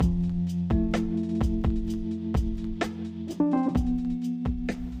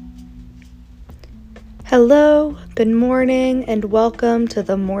Hello, good morning, and welcome to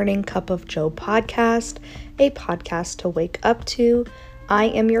the Morning Cup of Joe podcast, a podcast to wake up to. I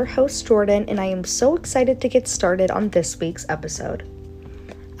am your host, Jordan, and I am so excited to get started on this week's episode.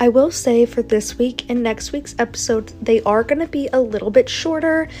 I will say for this week and next week's episode, they are going to be a little bit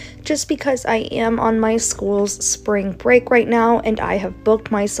shorter just because I am on my school's spring break right now and I have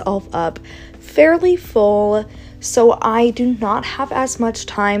booked myself up fairly full. So I do not have as much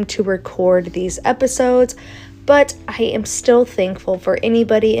time to record these episodes, but I am still thankful for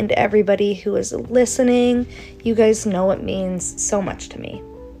anybody and everybody who is listening. You guys know it means so much to me.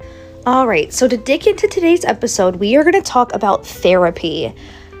 All right, so to dig into today's episode, we are going to talk about therapy.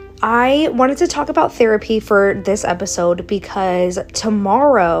 I wanted to talk about therapy for this episode because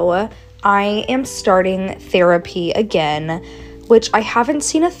tomorrow I am starting therapy again, which I haven't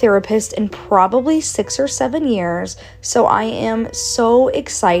seen a therapist in probably 6 or 7 years. So I am so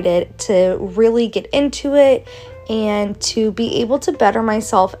excited to really get into it and to be able to better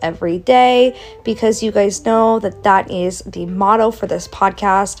myself every day, because you guys know that is the motto for this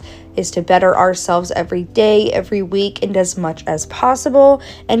podcast, is to better ourselves every day, every week, and as much as possible.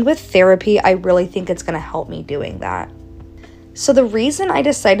 And with therapy, I really think it's going to help me doing that. So the reason I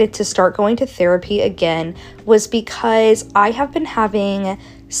decided to start going to therapy again was because I have been having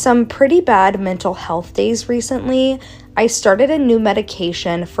some pretty bad mental health days recently. I started a new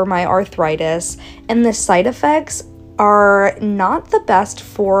medication for my arthritis, and the side effects are not the best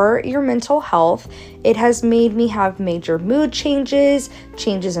for your mental health. It has made me have major mood changes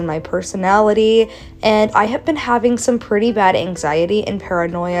in my personality, and I have been having some pretty bad anxiety and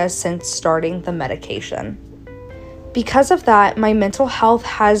paranoia since starting the medication. Because of that, my mental health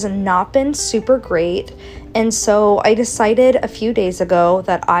has not been super great, and so I decided a few days ago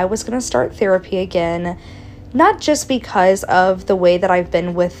that I was going to start therapy again, not just because of the way that I've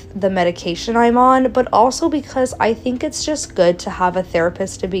been with the medication I'm on, but also because I think it's just good to have a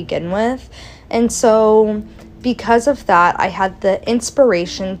therapist to begin with. And so because of that, I had the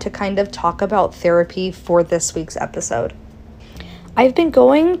inspiration to kind of talk about therapy for this week's episode. I've been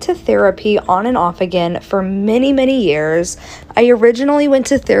going to therapy on and off again for many, many years. I originally went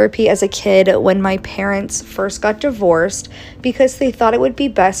to therapy as a kid when my parents first got divorced because they thought it would be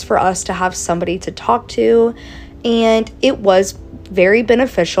best for us to have somebody to talk to, and it was very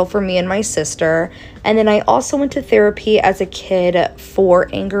beneficial for me and my sister. And then I also went to therapy as a kid for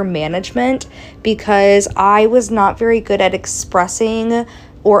anger management because I was not very good at expressing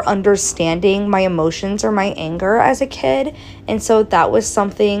or understanding my emotions or my anger as a kid. And so that was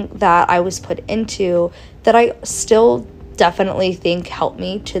something that I was put into that I still definitely think helped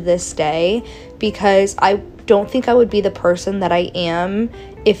me to this day, because I don't think I would be the person that I am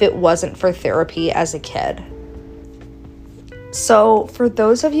if it wasn't for therapy as a kid. So for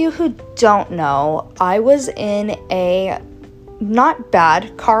those of you who don't know, I was in a not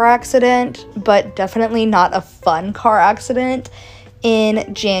bad car accident, but definitely not a fun car accident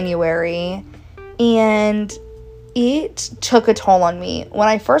in January, and it took a toll on me. When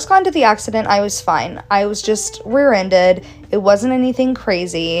I first got into the accident, I was fine. I was just rear-ended. It wasn't anything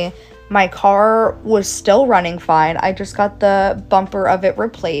crazy. My car was still running fine. I just got the bumper of it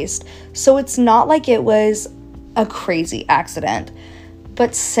replaced. So it's not like it was a crazy accident.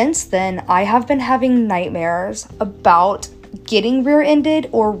 But since then, I have been having nightmares about getting rear-ended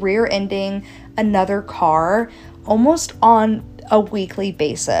or rear-ending another car almost on a weekly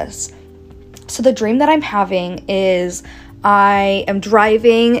basis. So the dream that I'm having is I am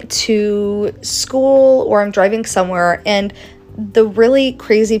driving to school or I'm driving somewhere, and the really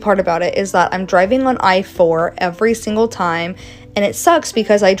crazy part about it is that I'm driving on I-4 every single time, and it sucks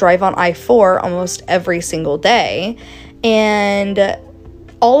because I drive on I-4 almost every single day, and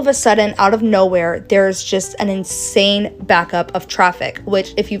all of a sudden, out of nowhere, there's just an insane backup of traffic,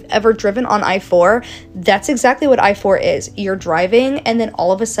 which if you've ever driven on I-4, that's exactly what I-4 is. You're driving, and then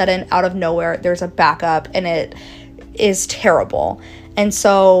all of a sudden, out of nowhere, there's a backup, and it is terrible. And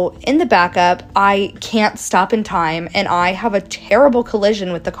so in the backup, I can't stop in time, and I have a terrible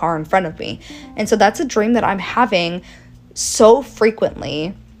collision with the car in front of me. And so that's a dream that I'm having so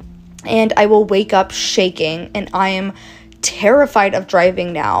frequently, and I will wake up shaking, and I am terrified of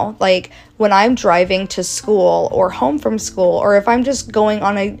driving now. Like when I'm driving to school or home from school, or if I'm just going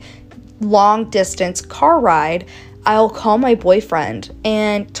on a long distance car ride, I'll call my boyfriend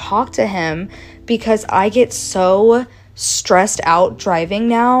and talk to him because I get so stressed out driving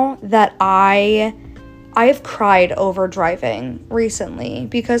now that I have cried over driving recently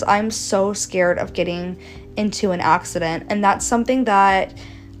because I'm so scared of getting into an accident. And that's something that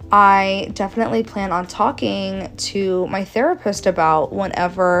I definitely plan on talking to my therapist about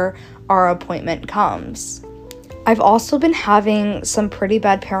whenever our appointment comes. I've also been having some pretty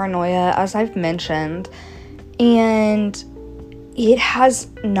bad paranoia, as I've mentioned, and it has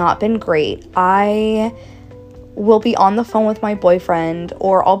not been great. I will be on the phone with my boyfriend,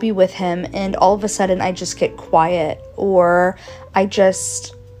 or I'll be with him, and all of a sudden I just get quiet, or I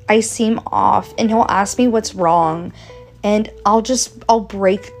seem off, and he'll ask me what's wrong, and I'll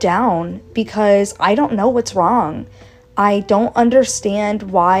break down because I don't know what's wrong. I don't understand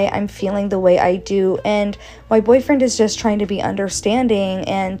why I'm feeling the way I do, and my boyfriend is just trying to be understanding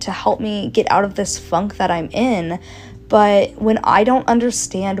and to help me get out of this funk that I'm in. But when I don't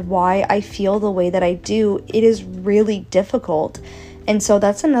understand why I feel the way that I do, it is really difficult. And so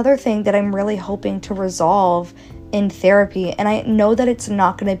that's another thing that I'm really hoping to resolve in therapy. And I know that it's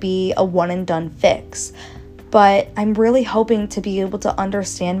not going to be a one and done fix, but I'm really hoping to be able to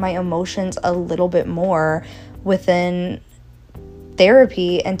understand my emotions a little bit more within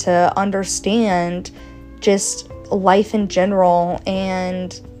therapy and to understand just life in general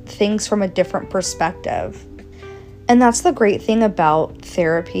and things from a different perspective. And that's the great thing about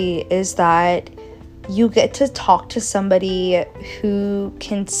therapy, is that you get to talk to somebody who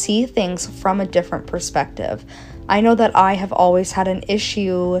can see things from a different perspective. I know that I have always had an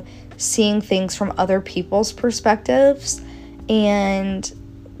issue seeing things from other people's perspectives, and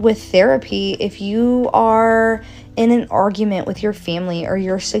with therapy, if you are in an argument with your family or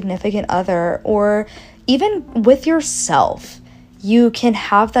your significant other, or even with yourself, you can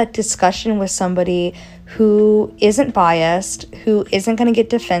have that discussion with somebody who isn't biased, who isn't going to get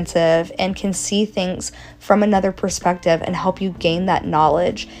defensive, and can see things from another perspective and help you gain that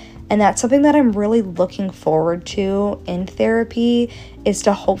knowledge. And that's something that I'm really looking forward to in therapy, is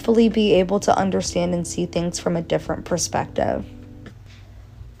to hopefully be able to understand and see things from a different perspective.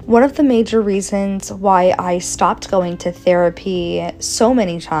 One of the major reasons why I stopped going to therapy so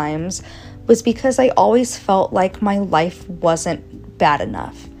many times was because I always felt like my life wasn't bad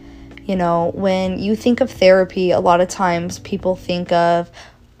enough. You know, when you think of therapy, a lot of times people think of,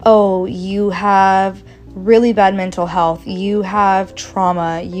 oh, you have really bad mental health, you have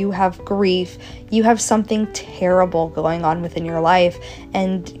trauma, you have grief, you have something terrible going on within your life,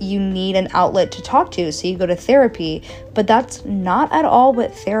 and you need an outlet to talk to, so you go to therapy. But that's not at all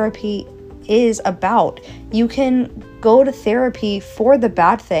what therapy is about. You can go to therapy for the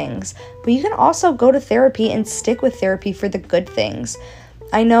bad things, but you can also go to therapy and stick with therapy for the good things.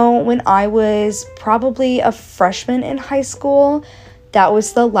 I know when I was probably a freshman in high school, that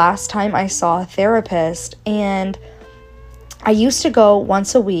was the last time I saw a therapist, and I used to go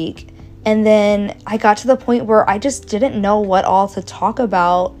once a week, and then I got to the point where I just didn't know what all to talk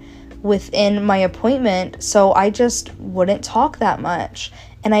about within my appointment, so I just wouldn't talk that much,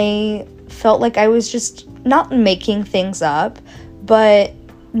 and I felt like I was just not making things up, but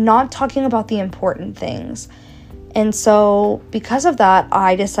not talking about the important things. And so because of that,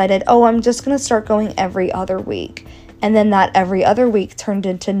 I decided, I'm just going to start going every other week. And then that every other week turned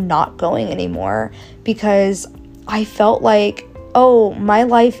into not going anymore, because I felt like, my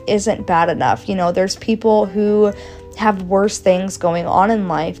life isn't bad enough. You know, there's people who have worse things going on in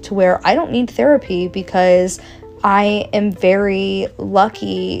life to where I don't need therapy, because I am very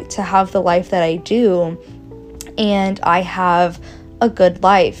lucky to have the life that I do, and I have a good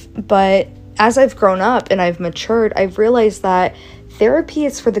life. But as I've grown up and I've matured, I've realized that therapy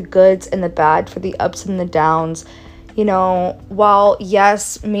is for the goods and the bad, for the ups and the downs. You know, while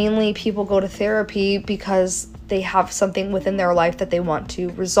yes, mainly people go to therapy because they have something within their life that they want to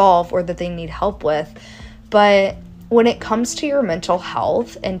resolve or that they need help with, but when it comes to your mental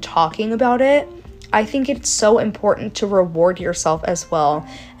health and talking about it, I think it's so important to reward yourself as well.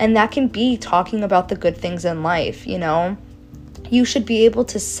 And that can be talking about the good things in life, you know? You should be able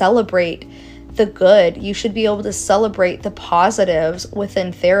to celebrate the good. You should be able to celebrate the positives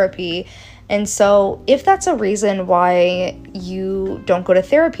within therapy. And so if that's a reason why you don't go to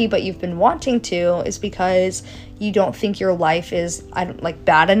therapy, but you've been wanting to, is because you don't think your life is,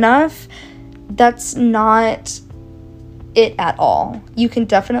 bad enough, that's not it at all. You can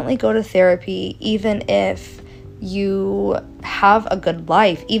definitely go to therapy even if you have a good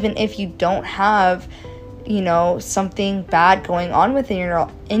life, even if you don't have, something bad going on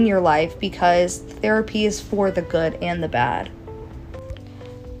in your life, because therapy is for the good and the bad.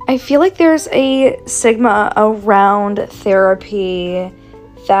 I feel like there's a stigma around therapy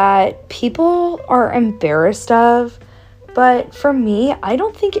that people are embarrassed of, But for me, I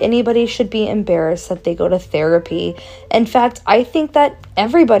don't think anybody should be embarrassed that they go to therapy. In fact, I think that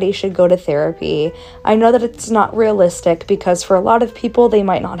everybody should go to therapy. I know that it's not realistic because for a lot of people, they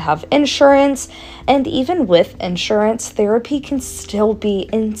might not have insurance. And even with insurance, therapy can still be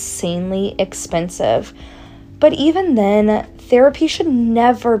insanely expensive. But even then, therapy should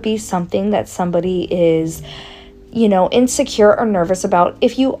never be something that somebody is insecure or nervous about.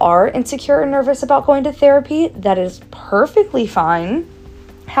 If you are insecure or nervous about going to therapy, that is perfectly fine.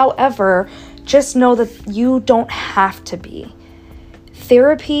 However, just know that you don't have to be.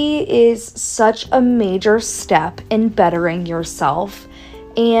 Therapy is such a major step in bettering yourself.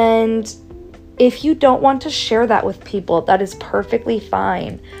 And if you don't want to share that with people, that is perfectly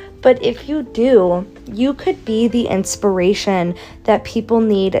fine. But if you do, you could be the inspiration that people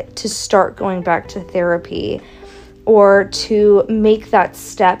need to start going back to therapy, or to make that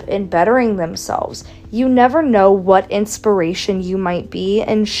step in bettering themselves. You never know what inspiration you might be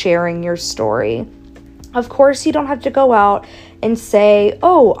in sharing your story. Of course, you don't have to go out and say,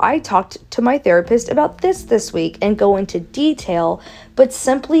 oh, I talked to my therapist about this week and go into detail, but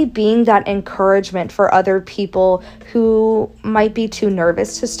simply being that encouragement for other people who might be too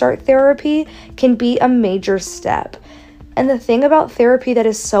nervous to start therapy can be a major step. And the thing about therapy that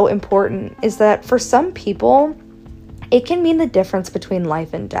is so important is that for some people, it can mean the difference between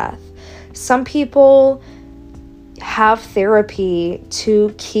life and death. Some people have therapy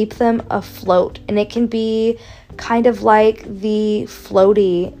to keep them afloat, and it can be kind of like the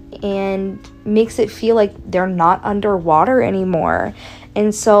floaty and makes it feel like they're not underwater anymore.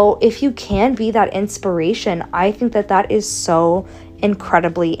 And so if you can be that inspiration, I think that that is so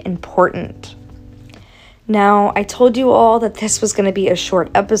incredibly important. Now, I told you all that this was going to be a short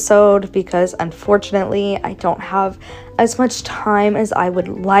episode because unfortunately I don't have as much time as I would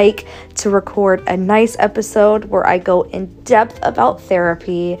like to record a nice episode where I go in depth about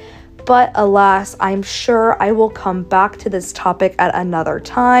therapy. But alas, I'm sure I will come back to this topic at another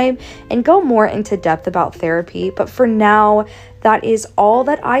time and go more into depth about therapy. But for now, that is all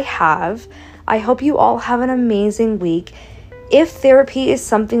that I have. I hope you all have an amazing week. If therapy is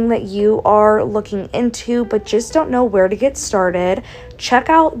something that you are looking into but just don't know where to get started, check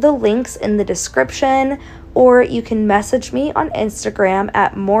out the links in the description, or you can message me on Instagram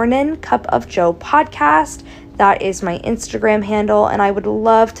at Morning Cup of Joe Podcast. That is my Instagram handle, and I would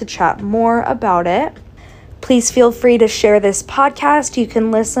love to chat more about it. Please feel free to share this podcast. You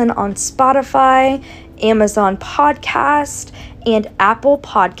can listen on Spotify, Amazon Podcast, and Apple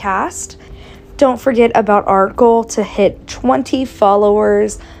Podcast. Don't forget about our goal to hit 20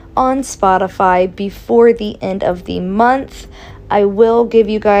 followers on Spotify before the end of the month. I will give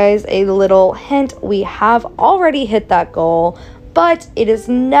you guys a little hint. We have already hit that goal, but it is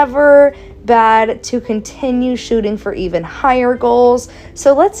never bad to continue shooting for even higher goals.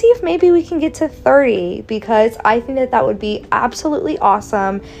 So let's see if maybe we can get to 30, because I think that that would be absolutely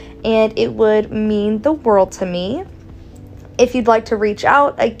awesome and it would mean the world to me. If you'd like to reach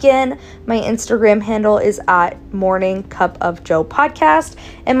out, again, my Instagram handle is at Morning Cup of Joe Podcast,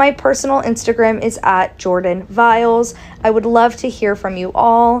 and my personal Instagram is at Jordan Viles. I would love to hear from you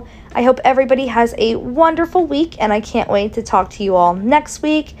all. I hope everybody has a wonderful week, and I can't wait to talk to you all next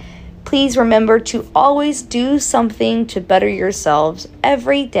week. Please remember to always do something to better yourselves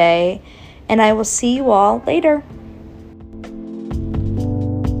every day, and I will see you all later.